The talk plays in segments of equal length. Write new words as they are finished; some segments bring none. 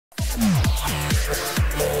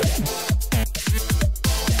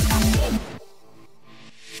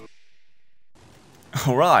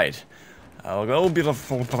Alright. A little bit of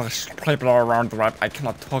play around the rap. I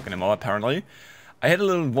cannot talk anymore, apparently. I had a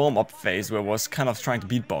little warm-up phase where I was kind of trying to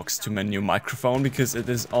beatbox to my new microphone because it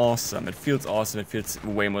is awesome. It feels awesome. It feels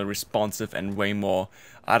way more responsive and way more,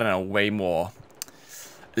 I don't know, way more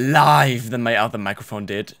live than my other microphone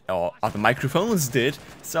did, or other microphones did.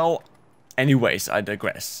 So, anyways, I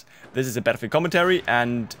digress. This is a Battlefield commentary,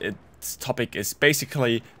 and its topic is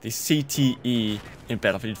basically the CTE in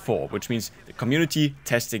Battlefield 4, which means the community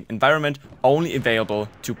testing environment only available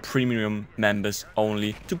to premium members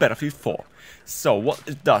only to Battlefield 4. So what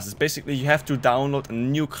it does is basically you have to download a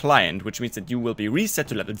new client, which means that you will be reset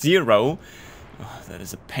to level 0. Oh, that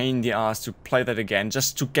is a pain in the ass to play that again,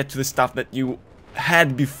 just to get to the stuff that you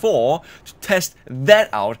had before, to test that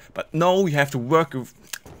out. But no, you have to work with...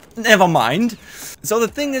 Never mind. So the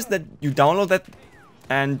thing is that you download that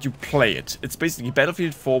and you play it. It's basically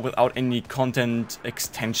Battlefield 4 without any content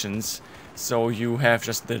extensions. So you have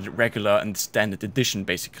just the regular and standard edition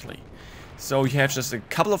basically. So you have just a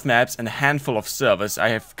couple of maps and a handful of servers. I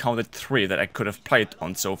have counted 3 that I could have played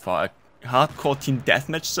on so far. A hardcore team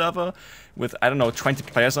deathmatch server with, I don't know, 20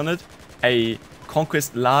 players on it. A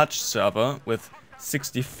Conquest large server with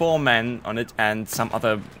 64 men on it, and some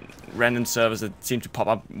other random servers that seem to pop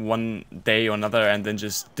up one day or another and then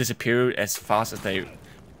just disappear as fast as they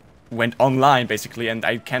went online basically, and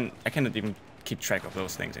I cannot even keep track of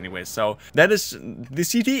those things anyway. So that is the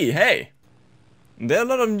CTE. Hey, there are a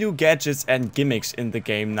lot of new gadgets and gimmicks in the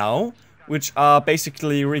game now, which are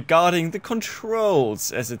basically regarding the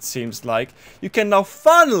controls, as it seems like. You can now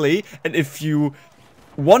finally, and if you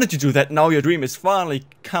wanted to do that, now your dream is finally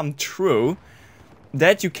come true,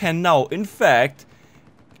 that you can now in fact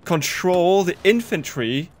control the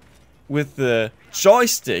infantry with the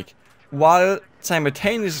joystick while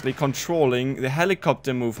simultaneously controlling the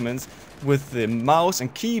helicopter movements with the mouse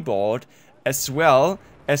and keyboard, as well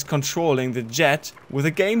as controlling the jet with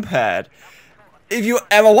a gamepad. If you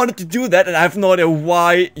ever wanted to do that, and I have no idea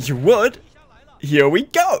why you would, here we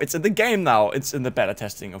go. It's in the game now. It's in the beta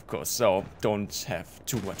testing, of course, so don't have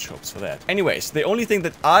too much hopes for that. Anyways, the only thing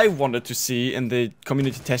that I wanted to see in the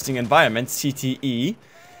community testing environment, CTE,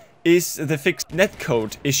 is the fixed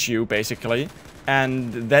netcode issue, basically,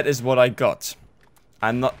 and that is what I got.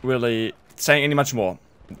 I'm not really saying any much more.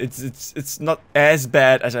 It's not as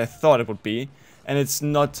bad as I thought it would be, and it's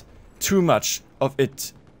not too much of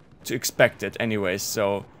it to expect it anyways,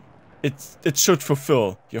 so it should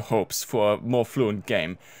fulfill your hopes for a more fluent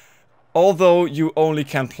game. Although you only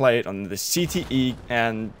can play it on the CTE,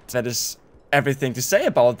 and that is everything to say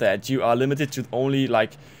about that. You are limited to only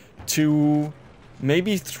like 2,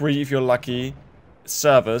 maybe 3 if you're lucky,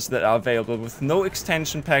 servers that are available with no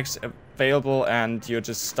extension packs available, and you're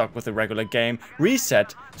just stuck with the regular game.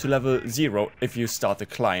 Reset to level 0 if you start the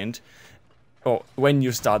client, or when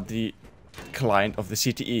you start the client of the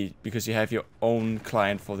CTE, because you have your own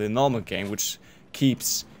client for the normal game, which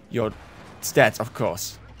keeps your stats, of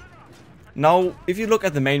course. Now, if you look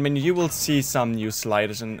at the main menu, you will see some new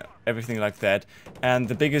sliders and everything like that. And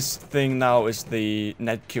the biggest thing now is the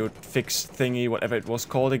netcode fix thingy, whatever it was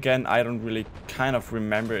called again. I don't really kind of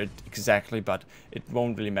remember it exactly, but it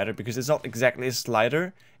won't really matter because it's not exactly a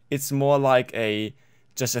slider. It's more like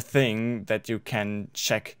just a thing that you can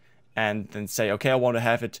check and then say, okay, I want to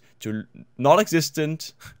have it to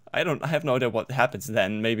non-existent. I have no idea what happens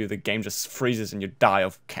then. Maybe the game just freezes and you die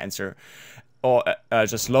of cancer. Or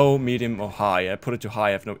just low, medium, or high. I put it to high,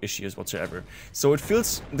 I have no issues whatsoever. So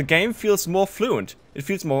the game feels more fluent. It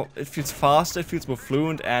feels faster, it feels more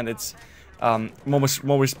fluent, and it's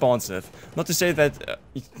more responsive. Not to say that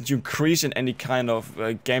you increase in any kind of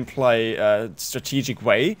gameplay strategic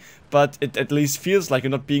way, but it at least feels like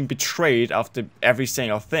you're not being betrayed after every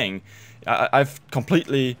single thing. I've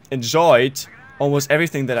completely enjoyed almost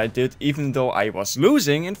everything that I did, even though I was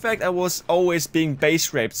losing. In fact, I was always being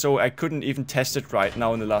base raped, so I couldn't even test it right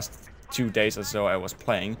now in the last 2 days or so I was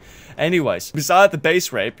playing. Anyways, beside the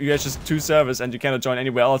base rape, you have just 2 servers and you cannot join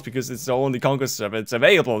anywhere else because it's the only Conquest server it's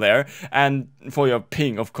available there. And for your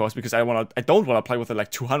ping, of course, because I don't want to play with a like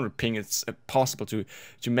 200 ping. It's possible to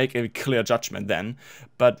make a clear judgment then.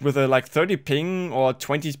 But with a like 30 ping or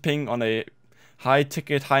 20 ping on a high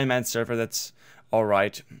ticket, high man server, that's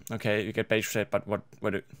alright. Okay, you get base rape, but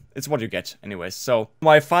it's what you get anyways. So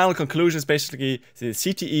my final conclusion is basically the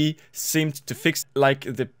CTE seemed to fix like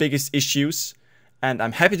the biggest issues, and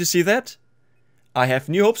I'm happy to see that. I have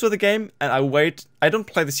new hopes for the game, and I don't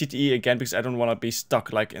play the CTE again because I don't want to be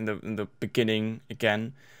stuck like in the beginning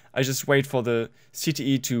again. I just wait for the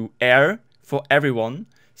CTE to air for everyone,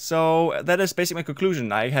 So that is basically my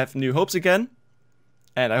conclusion. I have new hopes again,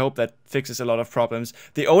 and I hope that fixes a lot of problems.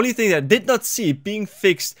 The only thing that I did not see being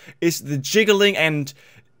fixed is the jiggling and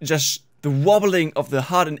just the wobbling of the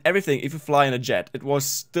HUD and everything if you fly in a jet. It was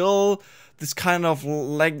still this kind of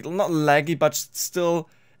not laggy, but still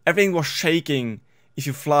everything was shaking if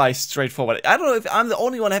you fly straight forward. I don't know if I'm the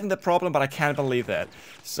only one having that problem, but I can't believe that.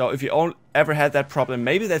 So if you ever had that problem,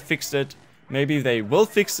 maybe they fixed it, maybe they will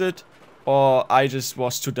fix it, or I just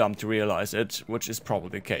was too dumb to realize it, which is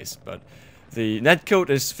probably the case. But the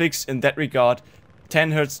netcode is fixed in that regard,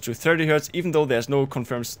 10 Hz to 30 Hz, even though there's no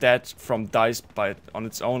confirmed stat from DICE on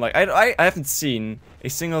its own. Like, I haven't seen a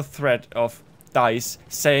single thread of DICE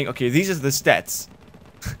saying, okay, these are the stats.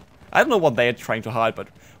 I don't know what they're trying to hide, but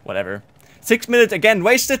whatever. 6 minutes again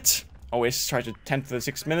wasted. Always try to tend to the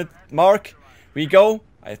 6 minute mark. We go.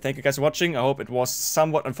 I thank you guys for watching. I hope it was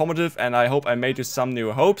somewhat informative, and I hope I made you some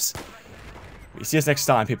new hopes. We see us next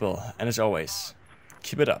time, people. And as always,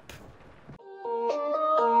 keep it up.